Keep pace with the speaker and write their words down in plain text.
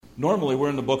Normally we're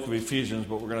in the book of Ephesians,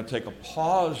 but we're going to take a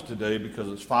pause today because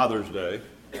it's Father's Day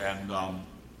and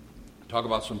talk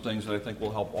about some things that I think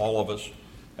will help all of us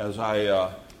as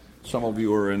some of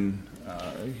you are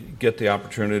get the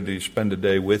opportunity to spend a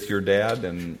day with your dad,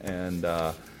 and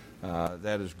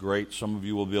that is great. Some of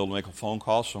you will be able to make a phone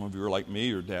call. Some of you are like me.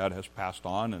 Your dad has passed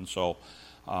on, and so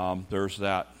there's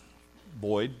that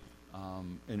void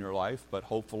in your life, but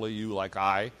hopefully you, like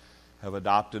I, have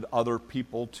adopted other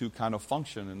people to kind of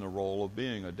function in the role of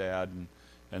being a dad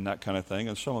and that kind of thing.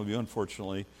 And some of you,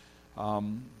 unfortunately,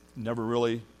 never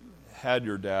really had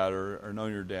your dad or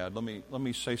known your dad. Let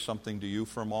me say something to you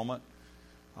for a moment.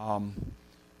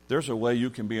 There's a way you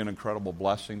can be an incredible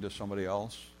blessing to somebody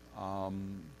else.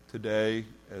 Today,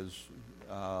 as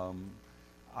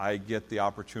I get the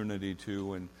opportunity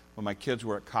to, and when my kids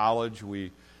were at college, we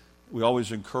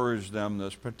always encouraged them,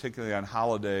 this particularly on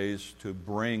holidays, to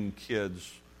bring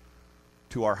kids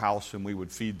to our house and we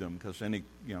would feed them, because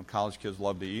college kids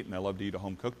love to eat, and they love to eat a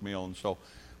home-cooked meal, and so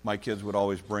my kids would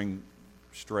always bring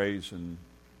strays and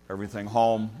everything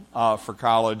home for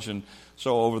college. And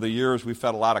so over the years, we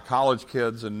fed a lot of college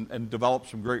kids and developed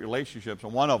some great relationships,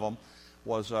 and one of them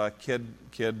was a kid,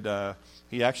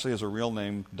 he actually has a real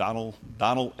name, Donald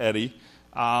Eddy,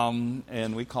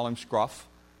 and we call him Scruff.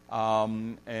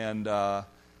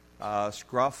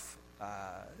 Scruff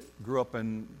grew up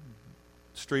in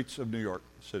streets of New York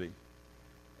City,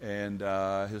 and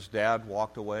his dad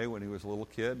walked away when he was a little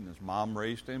kid, and his mom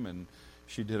raised him, and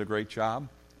she did a great job.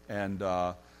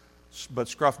 But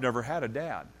Scruff never had a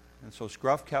dad, and so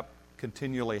Scruff kept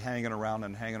continually hanging around,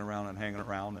 and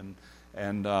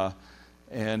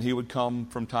he would come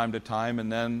from time to time, and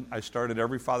then I started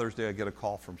every Father's Day I'd get a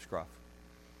call from Scruff.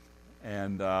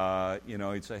 And,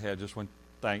 he'd say, hey, I just want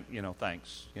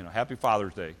thanks, Happy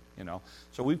Father's Day,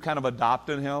 So we've kind of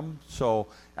adopted him. So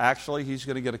actually he's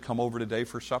going to get to come over today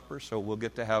for supper. So we'll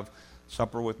get to have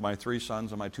supper with my 3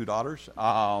 sons and my 2 daughters.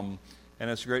 And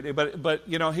it's a great day. But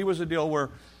he was a deal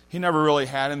where he never really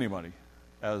had anybody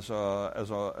as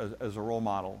a role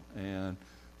model. And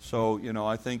so,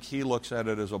 I think he looks at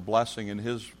it as a blessing in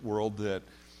his world that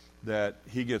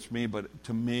he gets me, but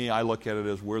to me, I look at it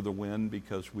as we're the win,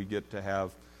 because we get to have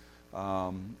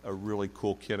a really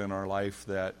cool kid in our life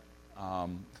that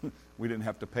we didn't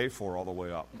have to pay for all the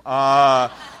way up.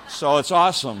 So it's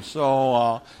awesome.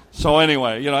 So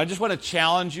anyway, I just want to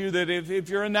challenge you that if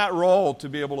you're in that role, to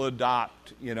be able to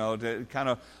adopt, to kind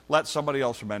of let somebody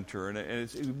else mentor, and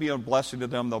it'd be a blessing to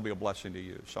them, they'll be a blessing to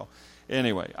you. So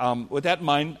anyway, with that in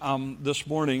mind, this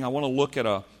morning I want to look at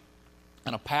a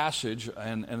passage,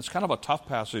 and it's kind of a tough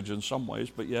passage in some ways,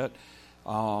 but yet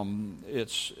I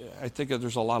think that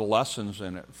there's a lot of lessons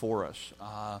in it for us.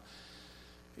 I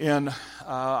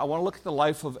want to look at the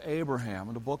life of Abraham.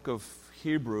 In the book of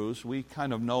Hebrews, we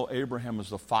kind of know Abraham as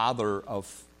the father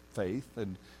of faith,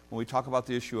 and when we talk about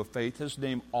the issue of faith, his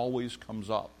name always comes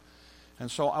up.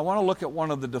 And so I want to look at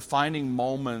one of the defining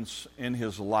moments in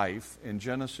his life in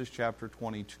Genesis chapter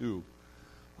 22.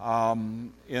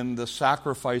 In the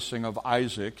sacrificing of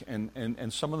Isaac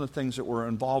and some of the things that were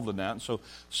involved in that. And so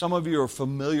some of you are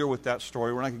familiar with that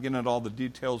story. We're not going to get into all the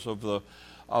details of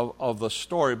the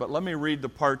story, but let me read the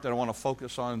part that I want to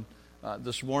focus on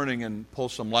this morning and pull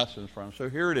some lessons from. So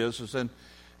here it is. It's in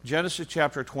Genesis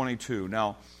chapter 22.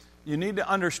 Now, you need to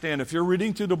understand, if you're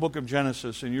reading through the book of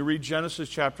Genesis and you read Genesis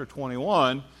chapter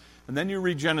 21 and then you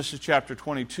read Genesis chapter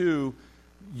 22,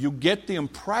 you get the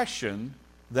impression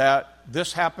that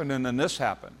this happened and then this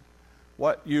happened.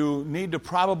 What you need to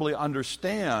probably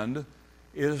understand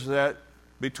is that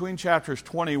between chapters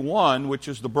 21, which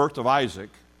is the birth of Isaac,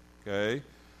 okay,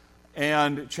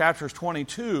 and chapters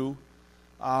 22,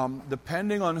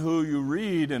 depending on who you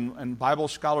read and Bible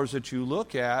scholars that you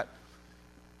look at,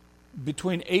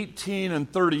 between 18 and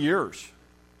 30 years.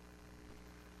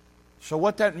 So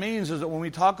what that means is that when we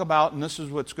talk about, and this is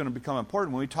what's going to become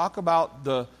important, when we talk about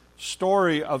the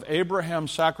story of Abraham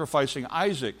sacrificing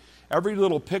Isaac, every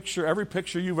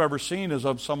picture you've ever seen is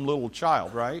of some little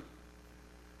child, right?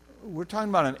 We're talking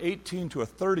about an 18 to a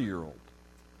 30-year-old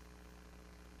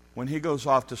when he goes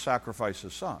off to sacrifice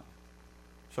his son.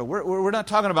 So we're not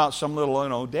talking about some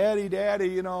little, daddy,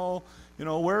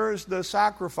 where is the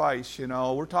sacrifice?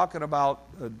 We're talking about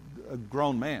a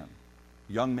grown man,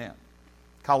 young man,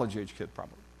 college-age kid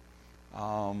probably,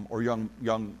 or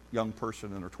young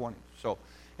person in their 20s. So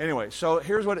anyway, so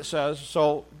here's what it says.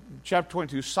 So chapter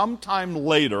 22, sometime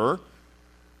later,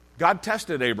 God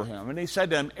tested Abraham, and he said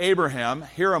to him, Abraham,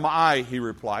 here am I, he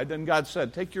replied. Then God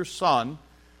said, take your son,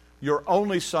 your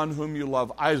only son whom you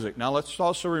love, Isaac. Now let's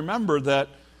also remember that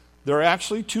there are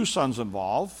actually 2 sons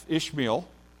involved, Ishmael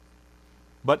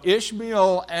But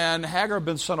Ishmael and Hagar have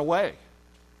been sent away.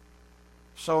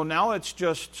 So now it's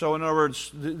just, so in other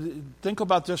words, think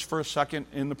about this for a second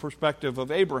in the perspective of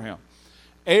Abraham.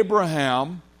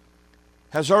 Abraham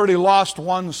has already lost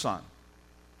one son.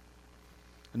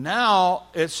 Now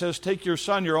it says, take your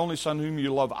son, your only son whom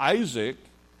you love, Isaac,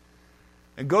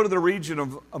 and go to the region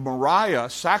of Moriah,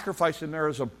 sacrifice him there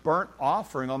as a burnt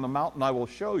offering on the mountain I will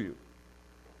show you.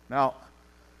 Now,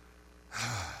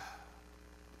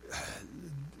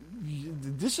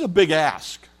 this is a big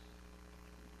ask.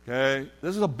 Okay?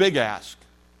 This is a big ask.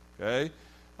 Okay?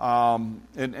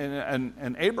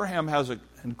 And Abraham has an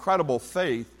incredible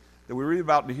faith that we read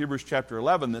about in Hebrews chapter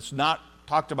 11 that's not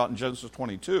talked about in Genesis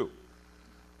 22.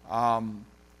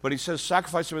 But he says,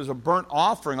 sacrifice him as a burnt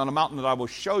offering on a mountain that I will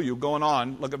show you. Going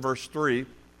on, look at verse 3.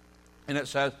 And it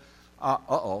says,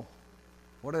 what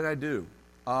did I do?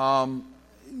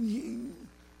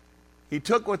 He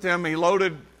took with him, he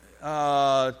loaded,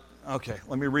 okay,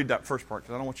 let me read that first part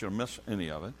because I don't want you to miss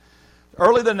any of it.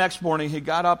 Early the next morning, he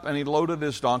got up and he loaded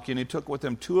his donkey, and he took with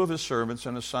him 2 of his servants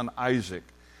and his son Isaac.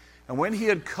 And when he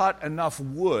had cut enough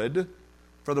wood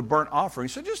for the burnt offering,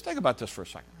 he said, just think about this for a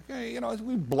second. Okay, as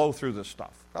we blow through this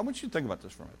stuff, I want you to think about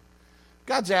this for a minute.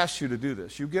 God's asked you to do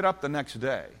this. You get up the next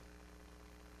day.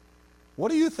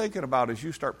 What are you thinking about as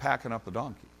you start packing up the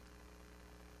donkey?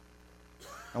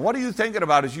 And what are you thinking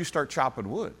about as you start chopping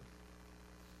wood?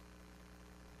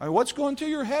 I mean, what's going through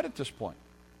your head at this point?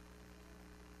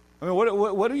 I mean,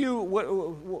 what are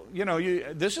you,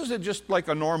 this isn't just like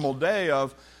a normal day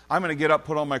of, I'm going to get up,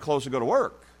 put on my clothes, and go to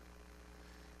work.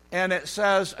 And it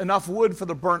says, enough wood for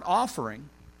the burnt offering.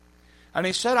 And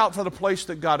he set out for the place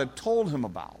that God had told him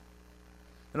about.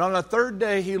 And on the third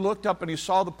day, he looked up and he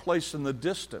saw the place in the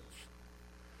distance.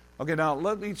 Okay, now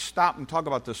let me stop and talk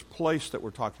about this place that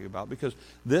we're talking about, because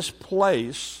this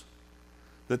place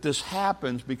that this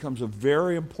happens becomes a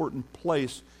very important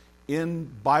place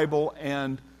in Bible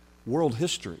and world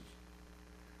history.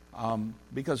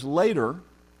 Because later,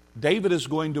 David is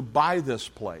going to buy this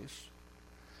place,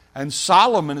 and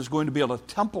Solomon is going to build a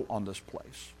temple on this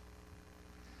place.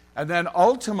 And then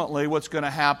ultimately what's going to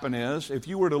happen is, if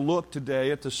you were to look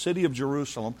today at the city of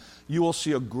Jerusalem, you will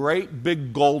see a great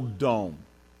big gold dome.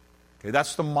 Okay,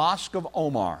 that's the Mosque of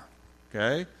Omar.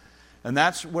 Okay? And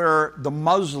that's where the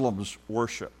Muslims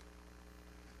worship.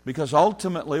 Because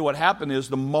ultimately what happened is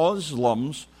the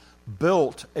Muslims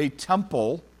built a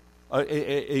temple,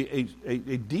 a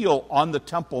deal on the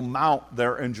Temple Mount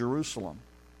there in Jerusalem.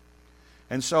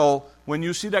 And so when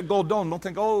you see that gold dome, don't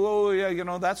think, oh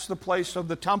yeah, that's the place of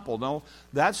the temple. No,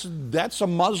 that's a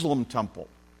Muslim temple.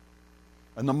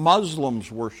 And the Muslims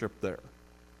worship there.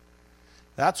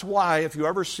 That's why if you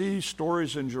ever see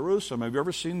stories in Jerusalem, have you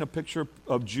ever seen the picture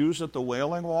of Jews at the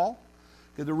Wailing Wall?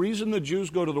 Okay, the reason the Jews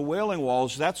go to the Wailing Wall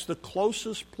is that's the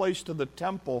closest place to the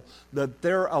temple that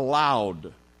they're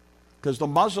allowed. Because the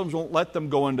Muslims won't let them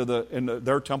go into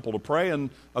their temple to pray, and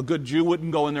a good Jew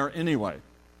wouldn't go in there anyway.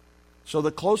 So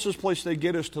the closest place they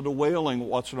get is to the Wailing,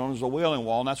 what's known as the Wailing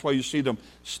Wall, and that's why you see them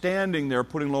standing there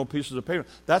putting little pieces of paper.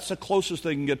 That's the closest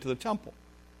they can get to the temple.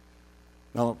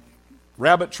 Now,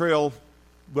 rabbit trail,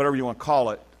 whatever you want to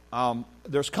call it,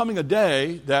 there's coming a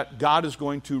day that God is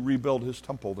going to rebuild his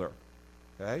temple there.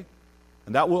 Okay?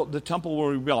 And the temple will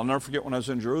rebuild. I'll never forget when I was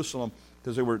in Jerusalem,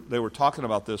 because they were talking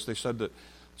about this. They said that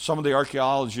some of the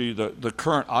archaeology, the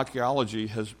current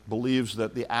archaeology believes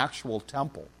that the actual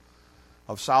temple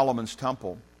of Solomon's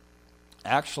temple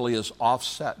actually is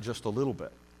offset just a little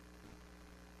bit.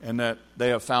 And that they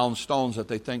have found stones that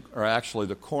they think are actually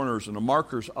the corners and the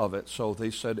markers of it. So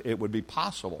they said it would be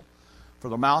possible for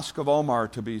the Mosque of Omar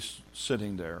to be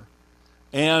sitting there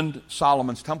and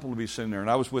Solomon's temple to be sitting there. And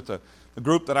I was with the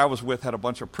group that I was with had a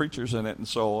bunch of preachers in it, and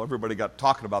so everybody got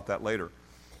talking about that later.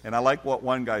 And I like what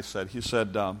one guy said. He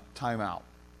said, time out.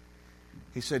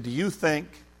 He said, do you think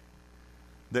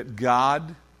that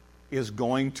God is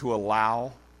going to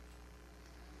allow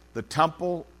the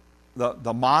temple,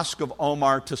 the Mosque of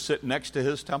Omar, to sit next to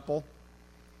his temple?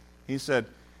 He said,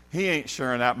 he ain't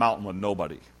sharing that mountain with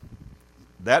nobody.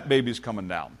 That baby's coming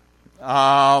down.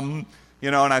 And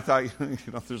I thought,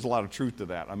 there's a lot of truth to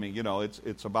that. I mean,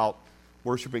 it's about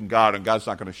worshiping God, and God's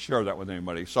not going to share that with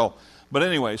anybody. But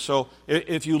anyway,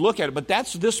 if you look at it, but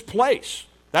that's this place.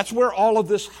 That's where all of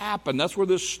this happened. That's where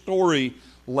this story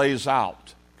lays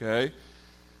out. Okay?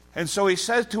 And so he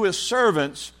says to his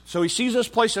servants, so he sees this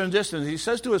place in a distance. He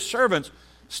says to his servants,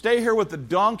 stay here with the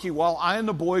donkey while I and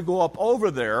the boy go up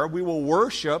over there. We will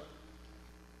worship.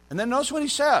 And then notice what he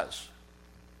says.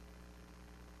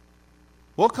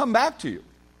 We'll come back to you.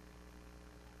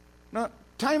 Now,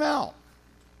 time out.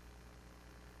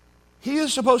 He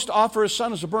is supposed to offer his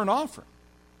son as a burnt offering.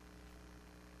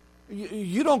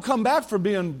 you don't come back for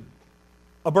being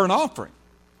a burnt offering.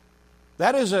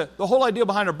 That is the whole idea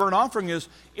behind a burnt offering is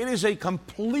it is a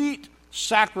complete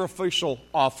sacrificial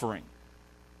offering.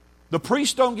 The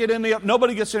priests don't get in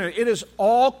nobody gets in it. It is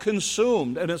all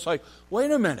consumed. And it's like,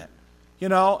 wait a minute.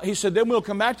 He said, then we'll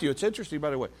come back to you. It's interesting, by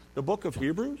the way. The book of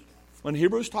Hebrews, when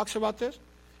Hebrews talks about this,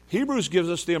 Hebrews gives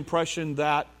us the impression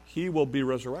that he will be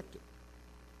resurrected.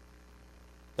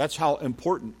 That's how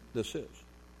important this is.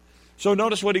 So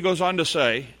notice what he goes on to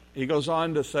say. He goes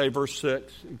on to say, verse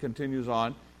 6, he continues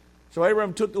on. So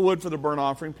Abraham took the wood for the burnt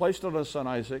offering, placed it on his son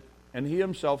Isaac, and he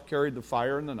himself carried the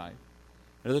fire and the knife.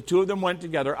 And the two of them went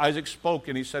together. Isaac spoke,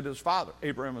 and he said to his father,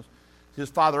 Abraham,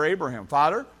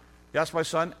 Father, yes, my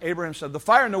son. Abraham said, the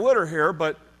fire and the wood are here,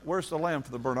 but where's the lamb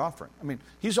for the burnt offering? I mean,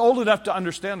 he's old enough to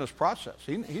understand this process.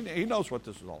 He knows what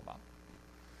this is all about.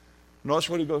 Notice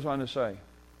what he goes on to say.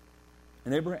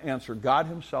 And Abraham answered, God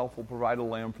himself will provide a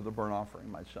lamb for the burnt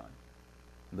offering, my son.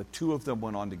 And the two of them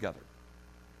went on together.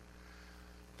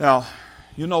 Now,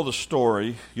 you know the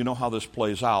story. You know how this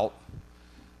plays out.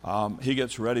 He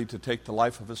gets ready to take the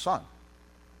life of his son.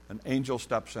 An angel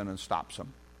steps in and stops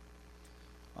him.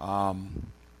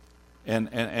 And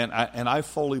I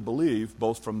fully believe,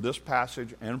 both from this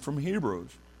passage and from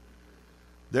Hebrews,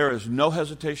 there is no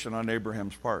hesitation on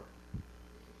Abraham's part.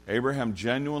 Abraham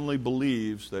genuinely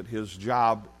believes that his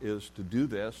job is to do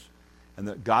this and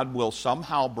that God will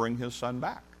somehow bring his son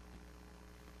back.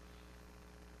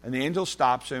 And the angel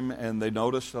stops him, and they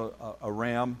notice a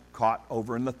ram caught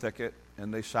over in the thicket,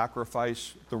 and they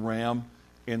sacrifice the ram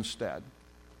instead.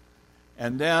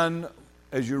 And then,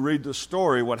 as you read the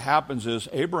story, what happens is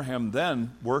Abraham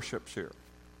then worships here.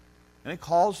 And he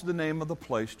calls the name of the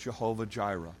place Jehovah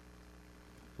Jireh,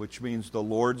 which means the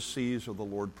Lord sees or the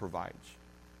Lord provides.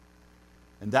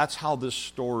 And that's how this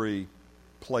story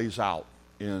plays out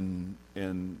in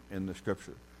the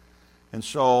Scripture. And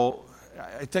so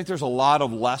I think there's a lot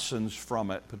of lessons from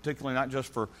it, particularly not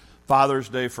just for Father's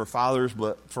Day for fathers,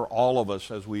 but for all of us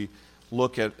as we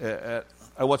look at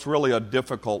what's really a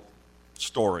difficult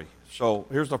story. So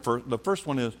here's the first. The first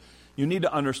one is you need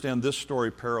to understand this story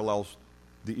parallels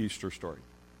the Easter story.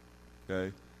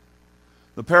 Okay?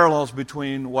 The parallels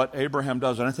between what Abraham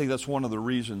does, and I think that's one of the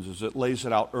reasons, is it lays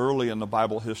it out early in the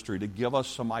Bible history to give us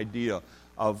some idea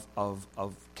of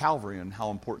Calvary and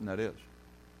how important that is.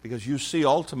 Because you see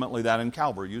ultimately that in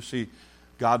Calvary. You see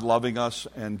God loving us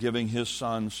and giving his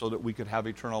son so that we could have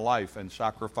eternal life and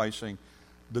sacrificing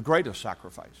the greatest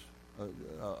sacrifice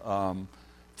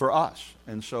for us.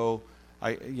 And so,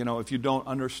 if you don't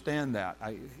understand that,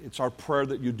 it's our prayer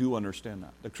that you do understand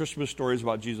that. The Christmas story is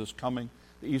about Jesus coming.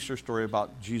 The Easter story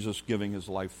about Jesus giving his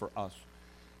life for us.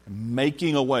 And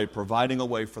making a way, providing a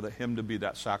way for him to be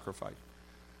that sacrifice.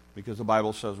 Because the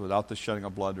Bible says without the shedding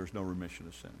of blood, there's no remission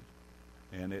of sins.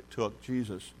 And it took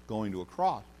Jesus going to a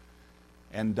cross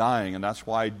and dying. And that's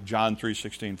why John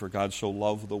 3:16, for God so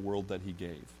loved the world that he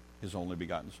gave his only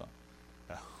begotten Son,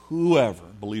 that whoever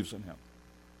believes in him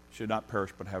should not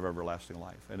perish but have everlasting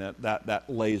life. And that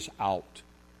lays out,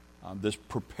 this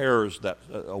prepares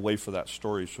a way for that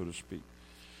story, so to speak.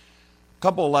 A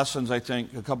couple other lessons I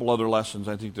think that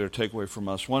are takeaway from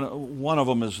us. One of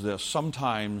them is this.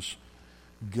 Sometimes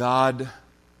God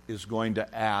is going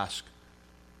to ask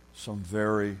some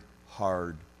very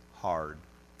hard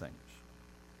things.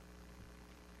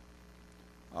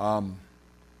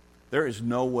 There is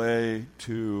no way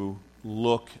to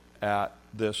look at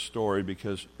this story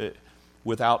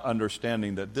without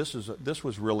understanding that this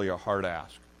was really a hard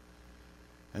ask.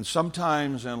 And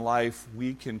sometimes in life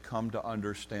we can come to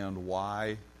understand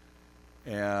why,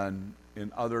 and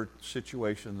in other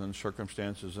situations and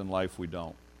circumstances in life we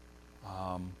don't.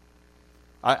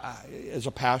 As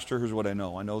a pastor, here's what I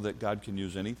know. I know that God can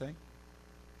use anything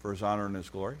for his honor and his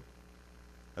glory.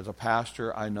 As a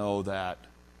pastor, I know that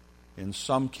in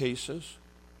some cases,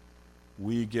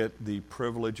 we get the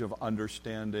privilege of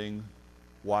understanding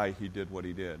why he did what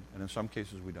he did. And in some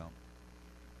cases, we don't.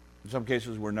 In some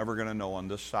cases, we're never going to know on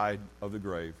this side of the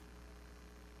grave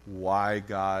why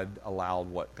God allowed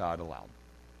what God allowed.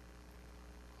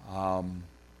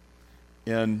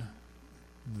 In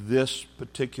this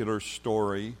particular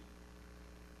story,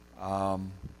 God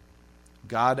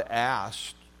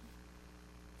asked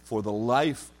for the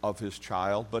life of his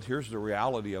child, but here's the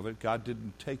reality of it. God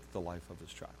didn't take the life of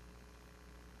his child.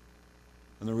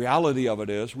 And the reality of it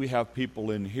is we have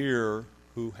people in here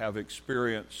who have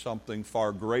experienced something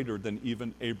far greater than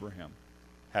even Abraham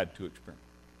had to experience.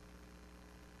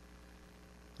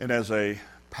 And as a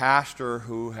pastor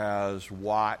who has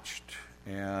watched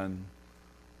and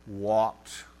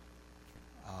walked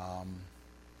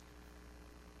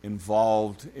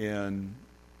involved in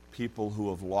people who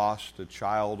have lost a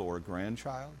child or a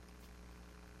grandchild,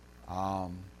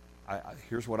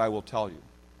 here's what I will tell you.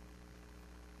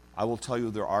 I will tell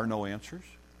you there are no answers.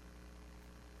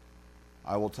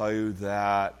 I will tell you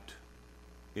that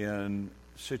in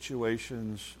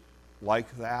situations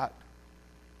like that,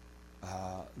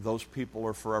 those people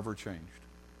are forever changed.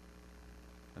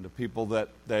 And the people that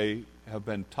they have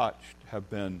been touched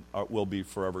will be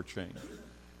forever changed.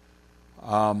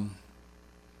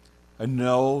 I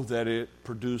know that it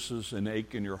produces an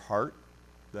ache in your heart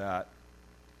that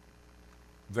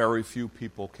very few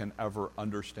people can ever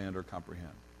understand or comprehend.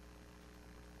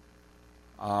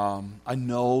 I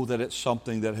know that it's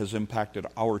something that has impacted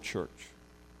our church.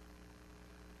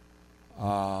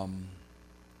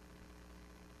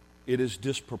 It is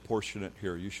disproportionate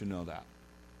here. You should know that.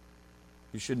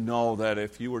 You should know that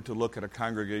if you were to look at a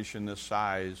congregation this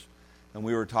size, and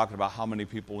we were talking about how many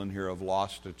people in here have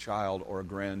lost a child or a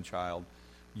grandchild,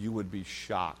 you would be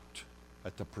shocked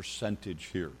at the percentage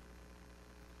here.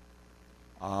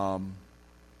 I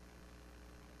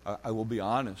will be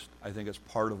honest, I think it's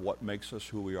part of what makes us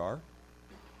who we are,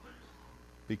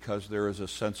 because there is a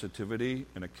sensitivity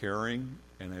and a caring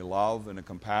and a love and a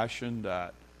compassion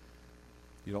that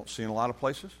you don't see in a lot of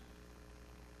places.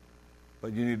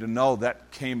 But you need to know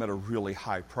that came at a really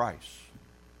high price,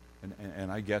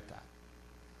 and I get that.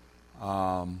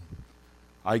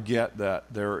 I get that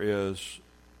there is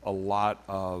a lot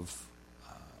of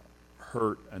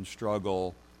hurt and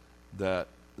struggle that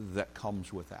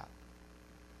comes with that.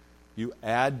 You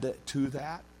add to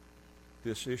that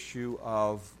this issue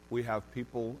of we have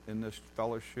people in this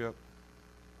fellowship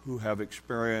who have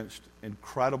experienced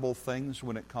incredible things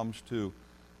when it comes to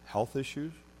health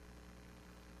issues,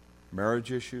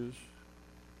 marriage issues,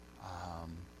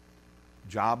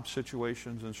 job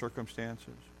situations and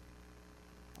circumstances.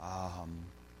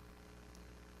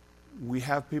 We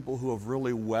have people who have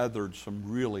really weathered some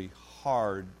really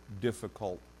hard,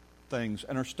 difficult things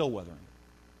and are still weathering it.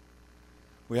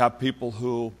 We have people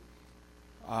who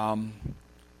are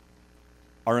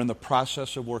in the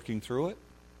process of working through it.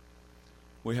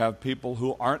 We have people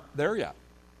who aren't there yet.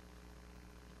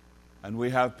 And we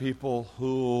have people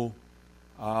who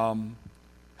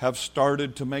have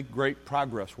started to make great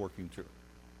progress working through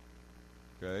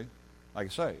it. Okay? Like I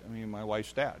say, my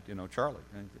wife's dad, Charlie,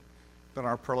 been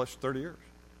our prayer list 30 years.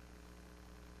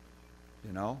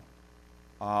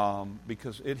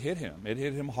 Because it hit him. It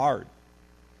hit him hard.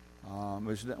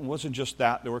 It wasn't just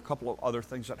that. There were a couple of other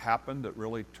things that happened that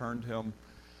really turned him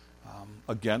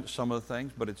against some of the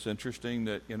things. But it's interesting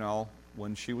that,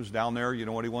 when she was down there, you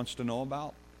know what he wants to know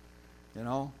about?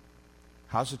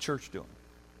 How's the church doing?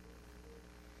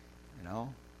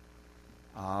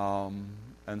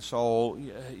 And so,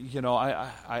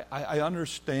 I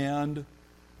understand.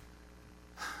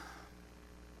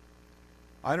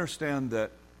 I understand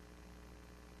that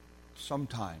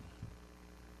sometimes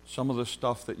some of the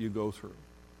stuff that you go through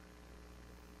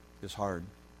is hard.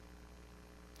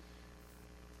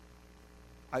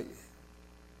 I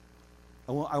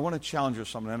want to challenge you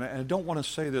something, and I don't want to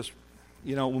say this.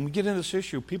 When we get into this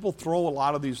issue, people throw a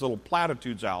lot of these little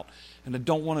platitudes out, and I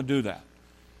don't want to do that.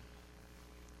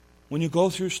 When you go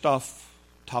through tough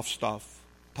stuff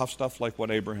like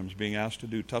what Abraham's being asked to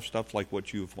do, tough stuff like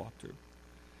what you've walked through,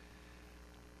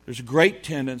 there's a great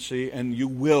tendency, and you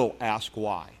will ask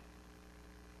why.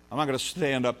 I'm not going to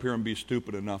stand up here and be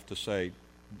stupid enough to say,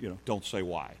 don't say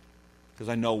why. Because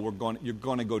I know you're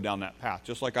going to go down that path,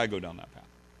 just like I go down that path.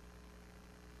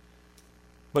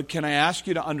 But can I ask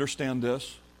you to understand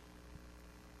this?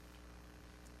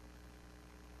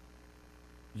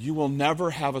 You will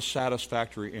never have a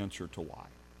satisfactory answer to why.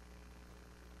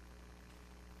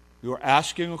 You are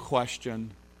asking a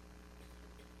question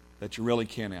that you really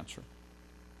can't answer.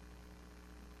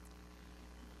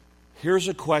 Here's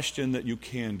a question that you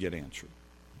can get answered.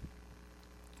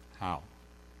 How?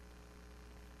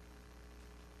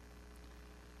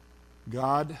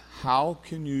 God, how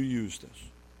can you use this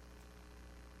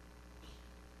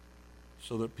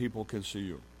so that people can see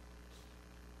you?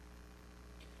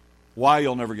 Why,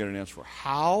 you'll never get an answer for.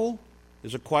 How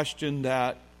is a question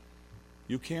that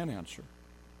you can answer.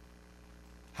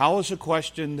 How is a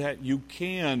question that you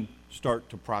can start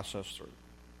to process through.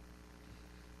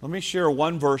 Let me share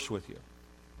one verse with you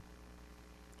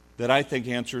that I think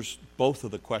answers both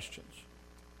of the questions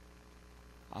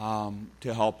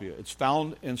to help you. It's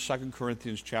found in 2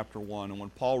 Corinthians chapter 1. And when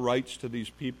Paul writes to these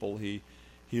people, he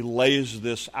lays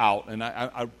this out. And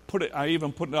I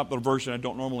even put it up in a version I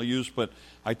don't normally use, but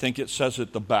I think it says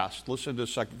it the best. Listen to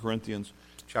 2 Corinthians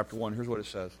chapter 1. Here's what it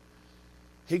says.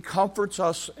 He comforts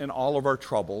us in all of our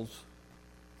troubles.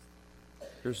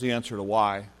 Here's the answer to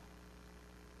why.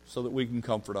 so that we can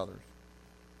comfort others.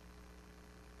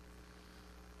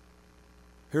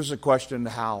 Here's the question: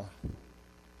 how?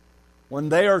 When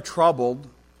they are troubled,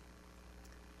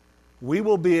 we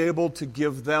will be able to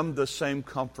give them the same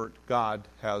comfort God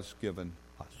has given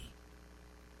us.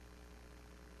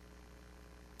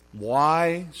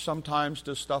 Why sometimes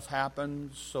does stuff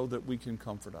happen? So that we can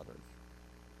comfort others.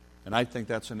 And I think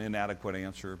that's an inadequate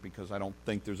answer because I don't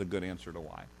think there's a good answer to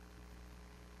why.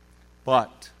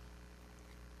 But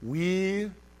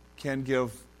we can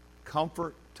give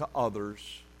comfort to others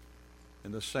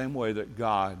in the same way that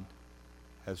God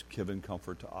has given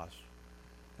comfort to us.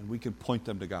 And we can point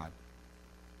them to God.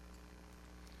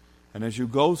 And as you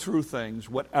go through things,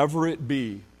 whatever it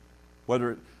be,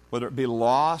 whether it be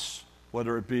loss,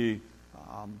 whether it be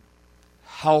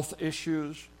health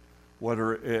issues,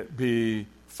 whether it be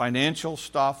financial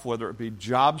stuff, whether it be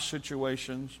job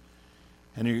situations,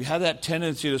 and you have that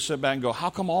tendency to sit back and go, how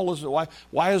come all this,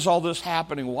 why is all this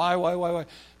happening? Why?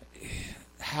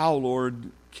 How,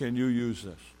 Lord, can you use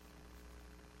this?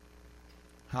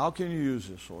 How can you use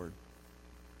this, Lord?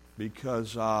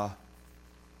 Because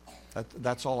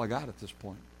that's all I got at this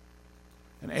point.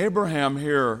 And Abraham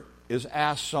here is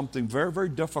asked something very, very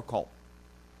difficult.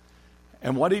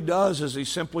 And what he does is he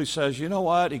simply says, you know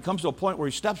what? He comes to a point where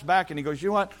he steps back and he goes, you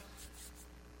know what?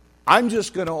 I'm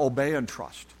just going to obey and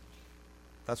trust.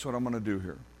 That's what I'm going to do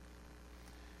here.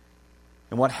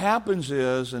 And what happens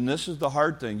is, and this is the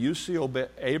hard thing, you see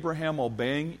Abraham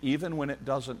obeying even when it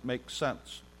doesn't make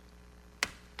sense.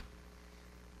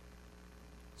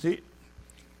 See,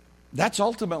 that's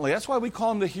why we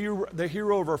call him the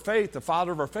hero of our faith, the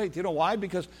father of our faith. You know why?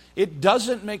 Because it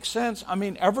doesn't make sense. I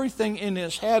mean, everything in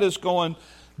his head is going,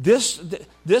 this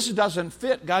doesn't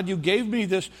fit. God, you gave me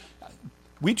this.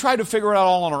 We tried to figure it out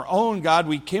all on our own, God.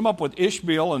 We came up with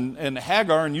Ishmael and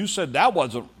Hagar, and you said that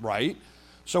wasn't right.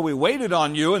 So we waited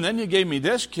on you, and then you gave me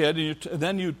this kid, and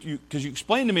then you because you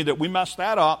explained to me that we messed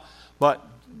that up, but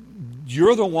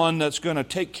you're the one that's going to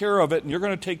take care of it, and you're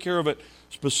going to take care of it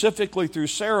specifically through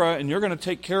Sarah, and you're going to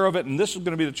take care of it, and this is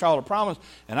going to be the child of promise,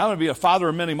 and I'm going to be a father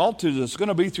of many multitudes. It's going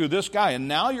to be through this guy. And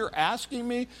now you're asking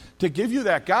me to give you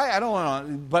that guy? I don't want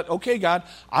to, but okay, God,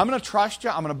 I'm going to trust you.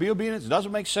 I'm going to be obedient. It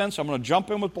doesn't make sense. I'm going to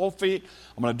jump in with both feet.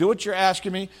 I'm going to do what you're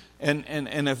asking me, and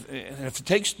if it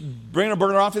takes bringing a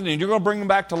burner off you, then you're going to bring him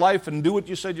back to life and do what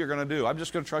you said you're going to do. I'm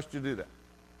just going to trust you to do that.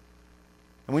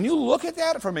 And when you look at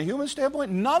that from a human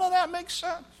standpoint, none of that makes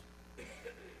sense.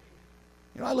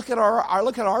 You know, I look at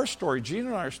our story, Gene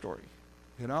and our story,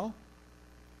 you know.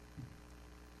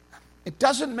 It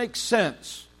doesn't make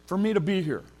sense for me to be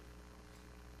here.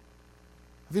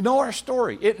 If you know our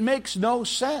story, it makes no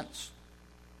sense.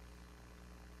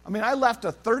 I mean, I left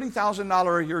a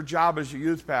 $30,000 a year job as a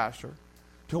youth pastor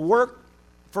to work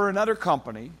for another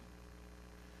company,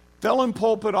 fell in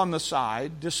pulpit on the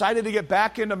side, decided to get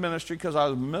back into ministry because I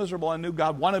was miserable. I knew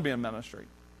God wanted me in ministry.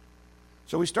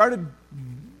 So we started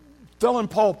filling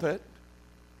pulpit.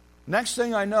 Next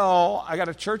thing I know, I got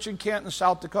a church in Canton,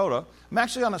 South Dakota. I'm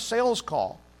actually on a sales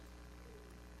call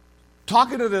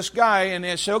talking to this guy, and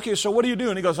they say, okay, so what do you do?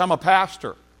 And he goes, I'm a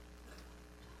pastor.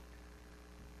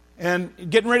 And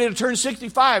getting ready to turn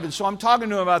 65, and so I'm talking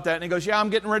to him about that, and he goes, yeah, I'm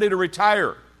getting ready to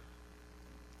retire.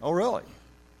 Oh, really?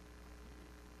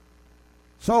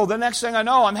 So the next thing I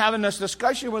know, I'm having this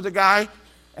discussion with a guy,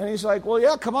 and he's like, well,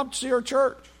 yeah, come up to see our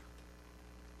church.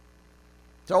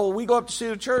 So we go up to see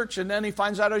the church, and then he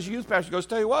finds out I was a youth pastor. He goes,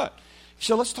 tell you what. He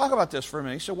said, let's talk about this for a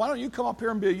minute. He said, why don't you come up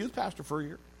here and be a youth pastor for a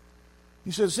year?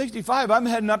 He said, 65, I'm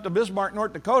heading up to Bismarck,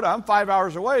 North Dakota. I'm 5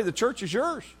 hours away. The church is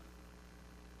yours.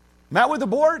 Met with the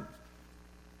board.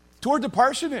 Toured the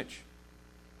parsonage.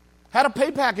 Had a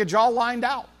pay package all lined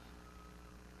out.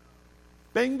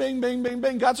 Bing, bing, bing, bing,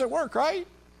 bing. God's at work, right?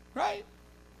 Right?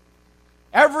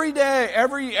 Every day,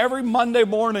 every Monday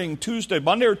morning,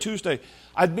 Monday or Tuesday,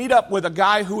 I'd meet up with a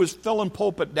guy who was filling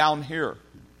pulpit down here.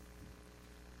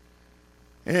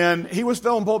 And he was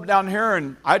filling pulpit down here,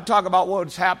 and I'd talk about what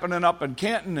was happening up in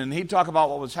Canton, and he'd talk about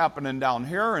what was happening down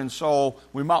here. And so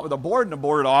we met with the board, and the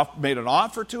board made an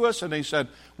offer to us, and they said,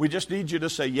 we just need you to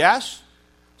say yes.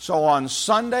 So on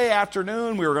Sunday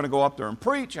afternoon, we were going to go up there and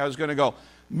preach. I was going to go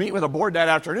meet with the board that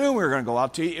afternoon. We were going to go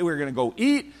out to eat. We were going to go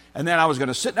eat, and then I was going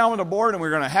to sit down with the board, and we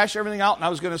were going to hash everything out, and I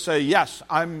was going to say, yes,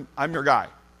 I'm your guy.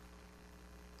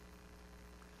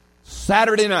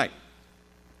 Saturday night,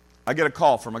 I get a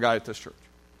call from a guy at this church.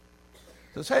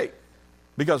 Says, hey,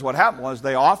 because what happened was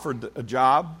they offered a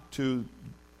job to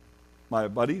my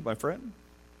buddy, my friend,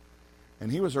 and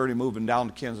he was already moving down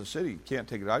to Kansas City. He can't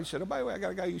take it out. He said, oh, by the way, I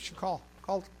got a guy you should call.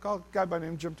 Call a guy by the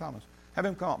name of Jim Thomas. Have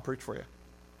him come out and preach for you.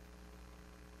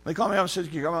 They called me up and said,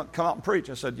 "Can you come out and preach?"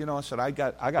 I said, I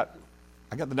got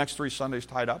the next 3 Sundays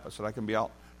tied up. I said, I can be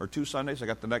out, or 2 Sundays. I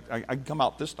can come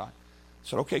out this time. I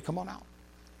said, okay, come on out.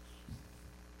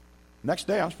 Next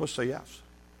day, I'm supposed to say yes.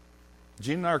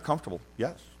 Gene and I are comfortable.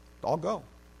 Yes, I'll go.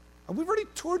 And we've already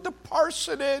toured the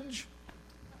parsonage.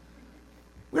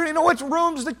 We already know which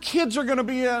rooms the kids are going to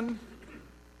be in.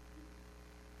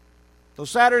 So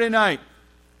Saturday night,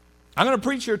 I'm going to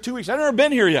preach here 2 weeks. I've never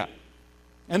been here yet.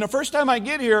 And the first time I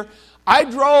get here, I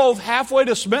drove halfway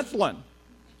to Smithland.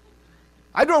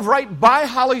 I drove right by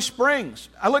Holly Springs.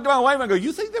 I looked at my wife and I go,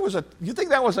 you think that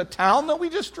was a town that we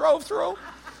just drove through?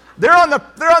 They're on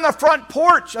the front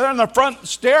porch, they're on the front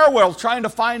stairwell trying to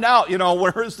find out,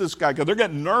 where is this guy? Because they're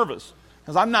getting nervous.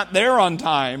 Because I'm not there on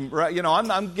time, right?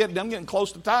 I'm getting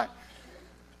close to time.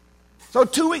 So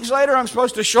 2 weeks later, I'm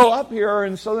supposed to show up here,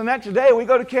 and so the next day we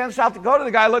go to Kansas, South Dakota.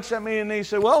 The guy looks at me and he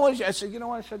said, "Well," I said, "You know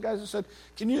what?" I said, "Guys," I said,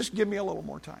 "can you just give me a little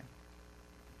more time?"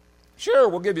 "Sure,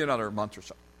 we'll give you another month or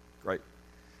so." Great.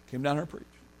 Came down here and preached.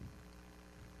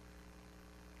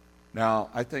 Now,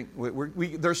 I think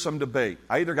there's some debate.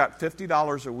 I either got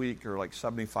 $50 a week or like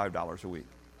 $75 a week.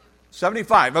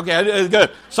 75, okay,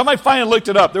 good. Somebody finally looked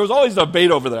it up. There was always a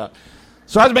debate over that.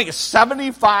 So I was making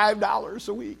 $75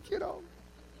 a week,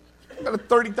 I got a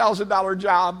 $30,000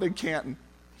 job in Canton.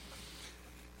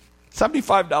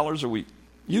 $75 a week.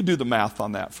 You do the math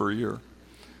on that for a year.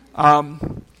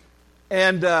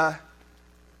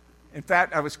 In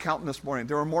fact, I was counting this morning.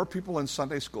 There were more people in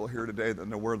Sunday school here today than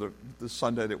there were the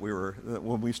Sunday that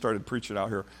when we started preaching out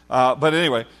here. But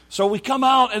anyway, so we come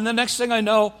out, and the next thing I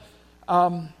know, I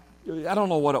don't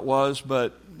know what it was,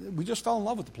 but we just fell in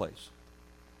love with the place.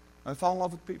 I fell in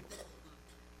love with people.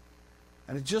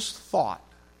 And I just thought,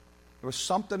 there was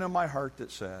something in my heart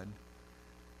that said,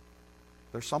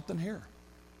 there's something here.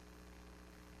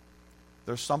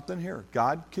 There's something here.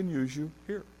 God can use you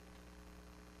here.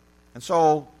 And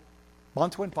so,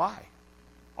 month went by.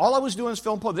 All I was doing is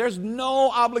filling posts. There's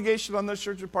no obligation on this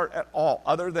church's part at all,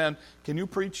 other than, can you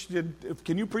preach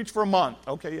for a month?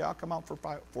 Okay, yeah, I'll come out for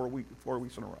 4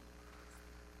 weeks in a row.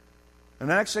 And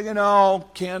the next thing you know,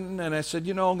 Ken, and I said,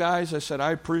 guys, I said,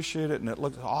 I appreciate it, and it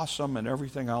looks awesome and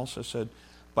everything else. I said,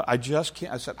 but I just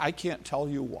can't. I said, I can't tell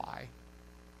you why.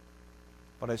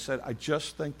 But I said, I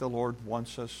just think the Lord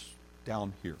wants us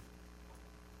down here.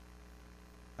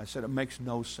 I said, it makes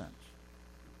no sense.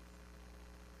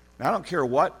 Now, I don't care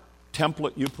what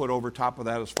template you put over top of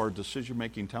that as far as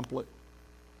decision-making template,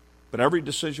 but every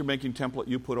decision-making template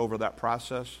you put over that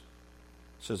process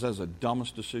says that's the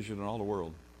dumbest decision in all the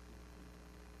world.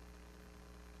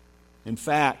 In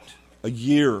fact, a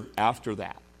year after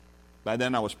that, by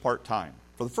then I was part-time.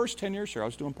 For the first 10 years here, I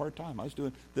was doing part-time. I was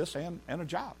doing this and a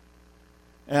job.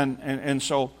 And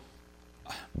so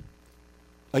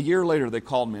a year later, they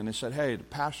called me and they said, hey, the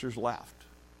pastor's left.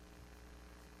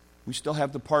 We still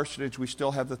have the parsonage. We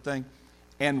still have the thing.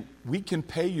 And we can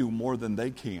pay you more than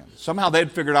they can. Somehow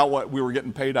they'd figured out what we were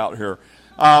getting paid out here.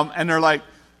 And they're like,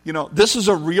 this is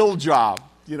a real job.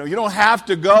 You don't have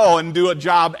to go and do a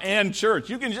job and church.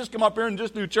 You can just come up here and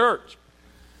just do church.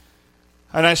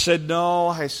 And I said, no.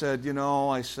 I said,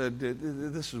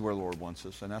 this is where the Lord wants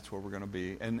us, and that's where we're going to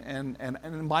be. And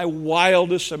in my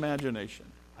wildest imagination,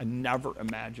 I never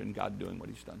imagined God doing what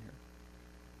He's done here.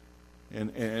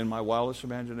 In my wildest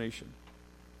imagination.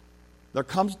 There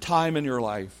comes a time in your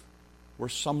life where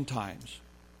sometimes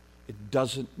it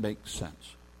doesn't make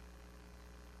sense.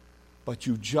 But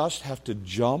you just have to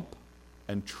jump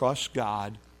and trust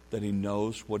God that He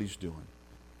knows what He's doing.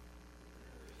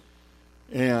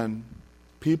 And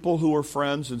people who are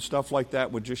friends and stuff like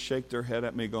that would just shake their head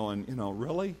at me going,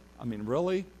 really? I mean,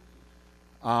 really?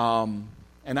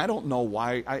 And I don't know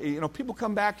why. People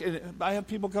come back, and I have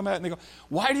people come back and they go,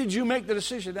 why did you make the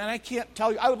decision? And I can't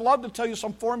tell you. I would love to tell you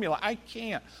some formula. I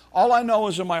can't. All I know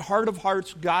is in my heart of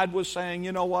hearts, God was saying,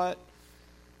 you know what?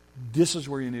 This is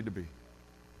where you need to be.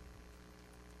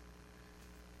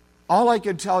 All I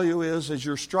can tell you is, as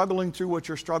you're struggling through what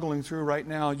you're struggling through right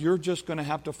now, you're just going to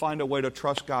have to find a way to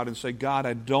trust God and say, God,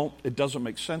 it doesn't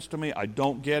make sense to me. I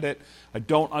don't get it. I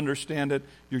don't understand it.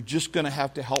 You're just going to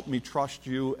have to help me trust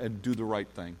you and do the right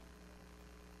thing.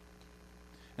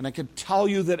 And I can tell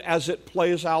you that as it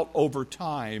plays out over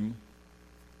time,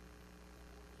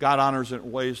 God honors it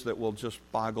in ways that will just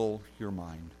boggle your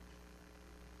mind.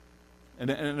 And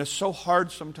it's so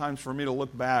hard sometimes for me to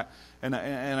look back, and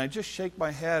I just shake my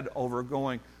head over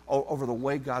the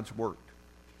way God's worked.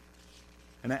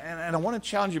 And I want to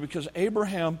challenge you, because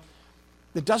Abraham,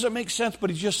 it doesn't make sense, but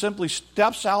he just simply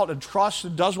steps out and trusts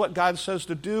and does what God says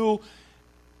to do.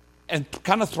 and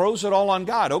kind of throws it all on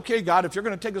God. Okay, God, if you're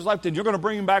going to take his life, then you're going to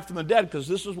bring him back from the dead because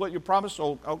this is what you promised.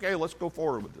 So, okay, let's go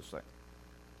forward with this thing.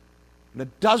 And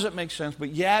it doesn't make sense, but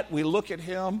yet we look at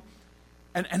him.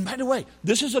 And by the way,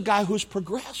 this is a guy who's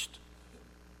progressed.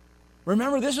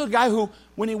 Remember, this is a guy who,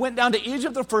 when he went down to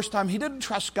Egypt the first time, he didn't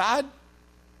trust God.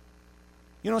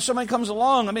 You know, somebody comes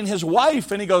along, his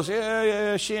wife, and he goes,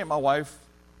 yeah, she ain't my wife.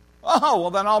 Oh,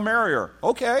 well, then I'll marry her.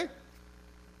 Okay.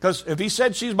 Because if he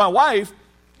said she's my wife,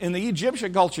 in the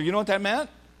Egyptian culture, you know what that meant?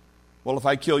 Well, if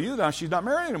I kill you, now she's not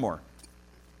married anymore.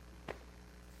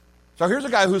 So here's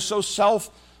a guy who's so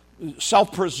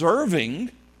self-preserving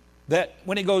that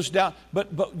when he goes down, but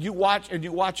you watch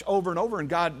over and over, and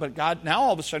God, now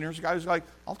all of a sudden, here's a guy who's like,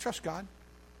 I'll trust God.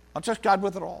 I'll trust God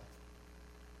with it all.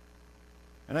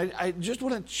 And I just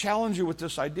want to challenge you with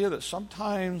this idea that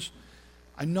sometimes,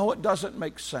 I know it doesn't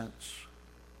make sense,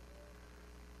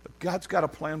 but God's got a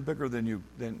plan bigger than you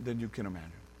can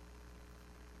imagine.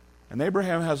 And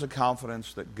Abraham has a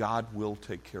confidence that God will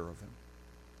take care of him.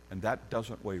 And that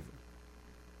doesn't waver.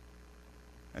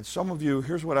 And some of you,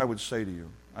 here's what I would say to you.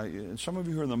 And some of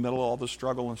you who are in the middle of all the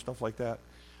struggle and stuff like that,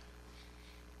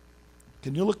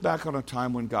 can you look back on a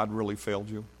time when God really failed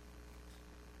you?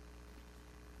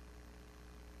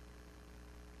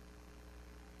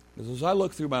 Because as I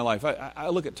look through my life, I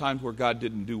look at times where God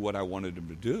didn't do what I wanted him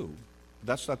to do.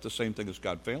 That's not the same thing as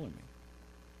God failing me.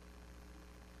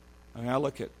 I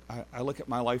look at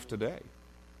my life today.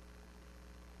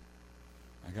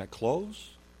 I got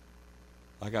clothes.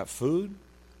 I got food.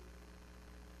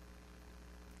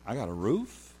 I got a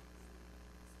roof.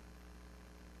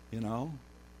 You know.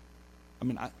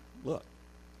 Look.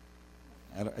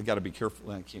 I got to be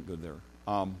careful. I can't go there.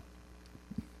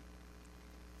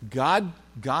 God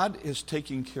is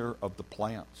taking care of the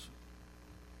plants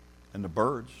and the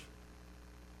birds.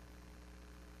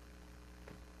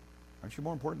 Aren't you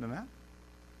more important than that?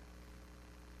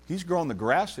 He's growing the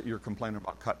grass that you're complaining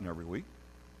about cutting every week.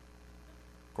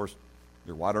 Of course,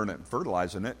 you're watering it and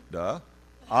fertilizing it, duh.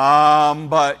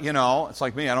 But, it's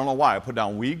like me. I don't know why. I put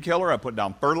down weed killer, I put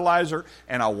down fertilizer,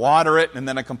 and I water it, and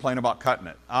then I complain about cutting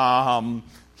it.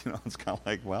 It's kind of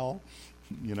like, well,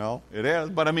 it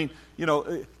is. But,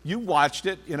 you watched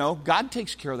it. God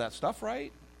takes care of that stuff,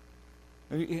 right?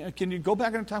 Can you go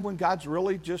back in a time when God's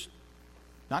really just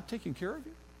not taking care of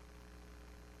you?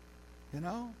 And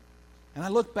I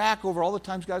look back over all the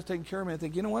times God's taken care of me, I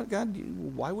think, you know what, God,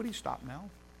 why would he stop now?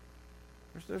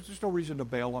 There's just no reason to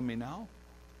bail on me now.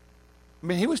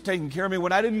 He was taking care of me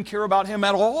when I didn't care about him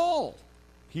at all.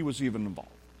 He was even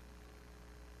involved.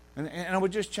 And I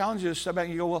would just challenge you to step back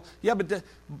and you go, well, yeah,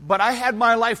 but I had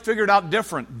my life figured out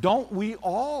different. Don't we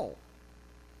all?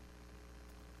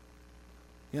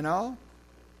 You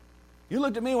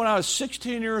looked at me when I was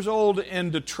 16 years old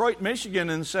in Detroit, Michigan,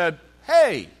 and said,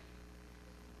 hey,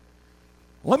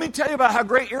 let me tell you about how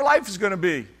great your life is going to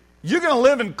be. You're going to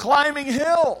live in Climbing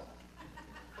Hill.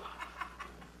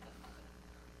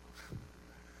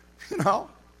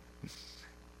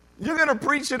 You're going to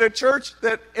preach at a church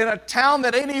that in a town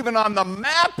that ain't even on the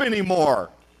map anymore.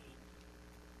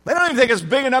 They don't even think it's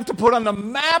big enough to put on the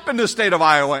map in the state of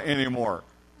Iowa anymore.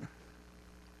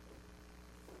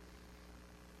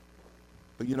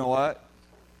 But you know what?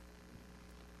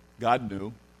 God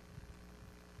knew.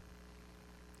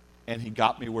 And he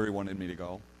got me where he wanted me to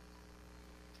go.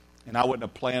 And I wouldn't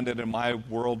have planned it in my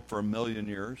world for a million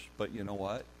years, but you know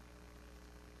what?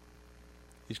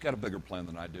 He's got a bigger plan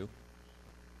than I do.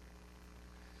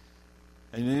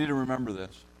 And you need to remember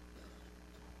this.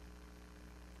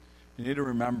 You need to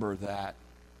remember that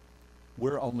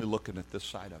we're only looking at this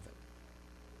side of it.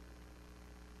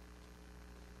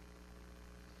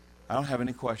 I don't have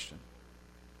any question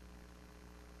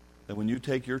that when you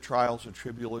take your trials and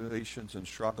tribulations and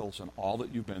struggles and all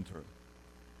that you've been through,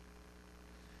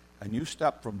 and you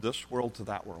step from this world to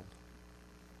that world,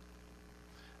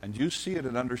 and you see it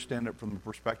and understand it from the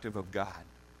perspective of God,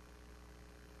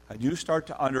 and you start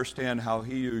to understand how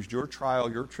he used your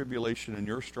trial, your tribulation, and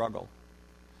your struggle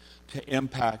to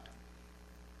impact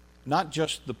not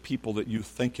just the people that you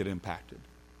think it impacted,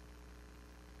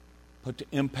 but to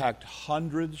impact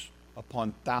hundreds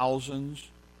upon thousands,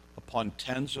 upon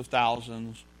tens of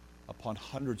thousands, upon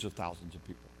hundreds of thousands of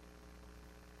people.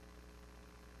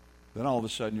 Then all of a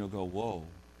sudden you'll go, whoa,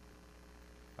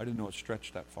 I didn't know it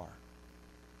stretched that far.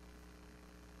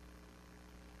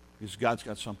 Because God's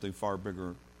got something far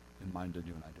bigger in mind than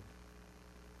you and I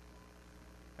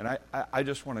do. And I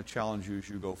just want to challenge you as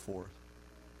you go forth,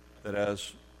 that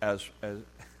as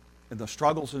in the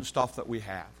struggles and stuff that we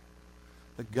have,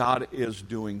 that God is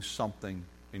doing something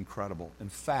incredible. In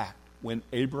fact, when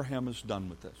Abraham is done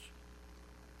with this,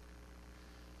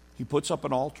 He puts up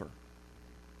an altar.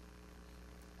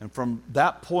 And from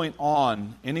that point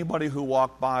on, anybody who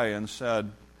walked by and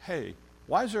said, hey,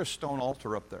 why is there a stone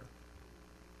altar up there?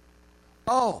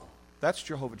 Oh, that's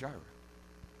Jehovah Jireh.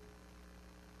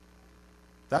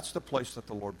 That's the place that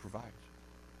the Lord provides.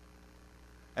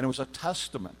 And it was a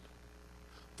testament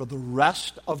for the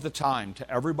rest of the time to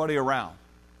everybody around.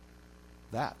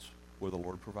 That's where the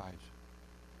Lord provides.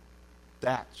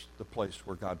 That's the place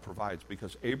where God provides,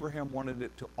 because Abraham wanted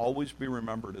it to always be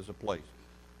remembered as a place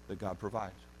that God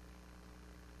provides.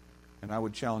 And I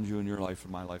would challenge you in your life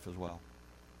and my life as well.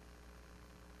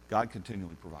 God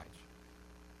continually provides.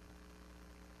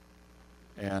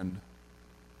 And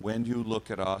when you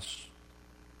look at us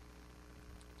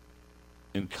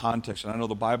in context, and I know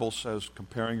the Bible says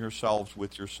comparing yourselves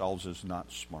with yourselves is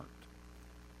not smart.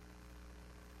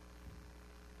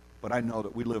 But I know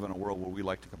that we live in a world where we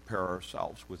like to compare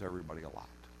ourselves with everybody a lot.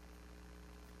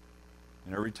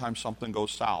 And every time something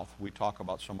goes south, we talk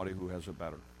about somebody who has it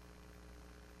better.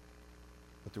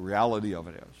 But the reality of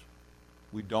it is,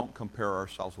 we don't compare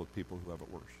ourselves with people who have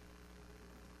it worse.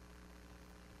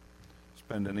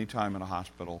 Spend any time in a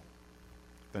hospital,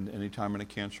 spend any time in a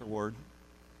cancer ward,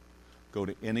 go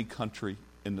to any country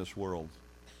in this world,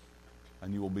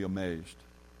 and you will be amazed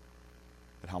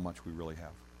at how much we really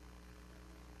have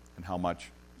and how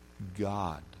much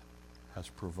God has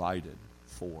provided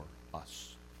for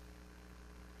us.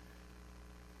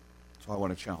 So I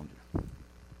want to challenge you.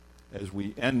 As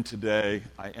we end today,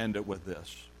 I end it with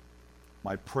this.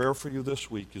 My prayer for you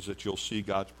this week is that you'll see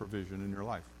God's provision in your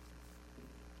life.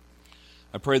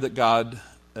 I pray that God,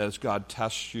 as God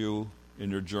tests you in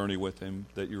your journey with Him,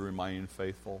 that you remain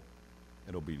faithful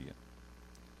and obedient.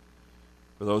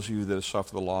 For those of you that have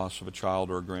suffered the loss of a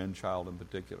child or a grandchild in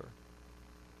particular,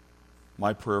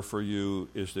 my prayer for you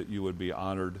is that you would be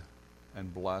honored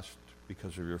and blessed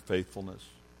because of your faithfulness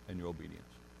and your obedience.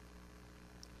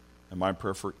 And my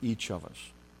prayer for each of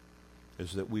us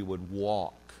is that we would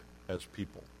walk as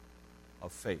people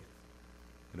of faith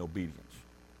and obedience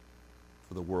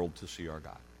for the world to see our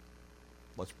God.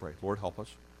 Let's pray. Lord, help us.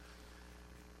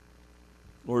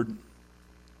 Lord,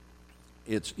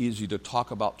 it's easy to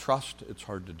talk about trust. It's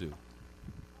hard to do.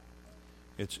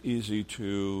 It's easy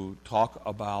to talk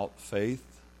about faith.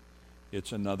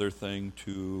 It's another thing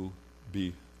to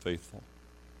be faithful.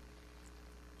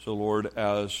 So, Lord,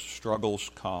 as struggles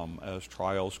come, as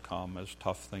trials come, as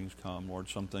tough things come, Lord,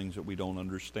 some things that we don't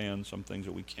understand, some things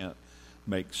that we can't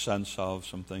make sense of,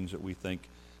 some things that we think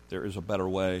there is a better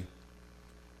way,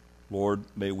 Lord,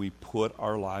 may we put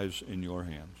our lives in your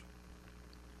hands.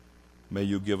 May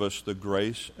you give us the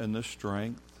grace and the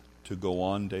strength to go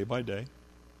on day by day.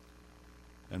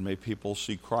 And may people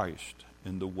see Christ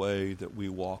in the way that we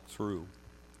walk through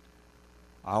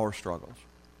our struggles,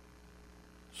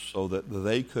 so that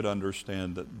they could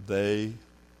understand that they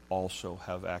also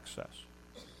have access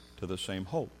to the same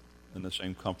hope and the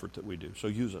same comfort that we do. So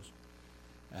use us.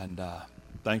 And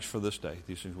thanks for this day.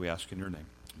 These things we ask in your name.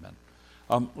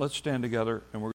 Amen. Let's stand together and we're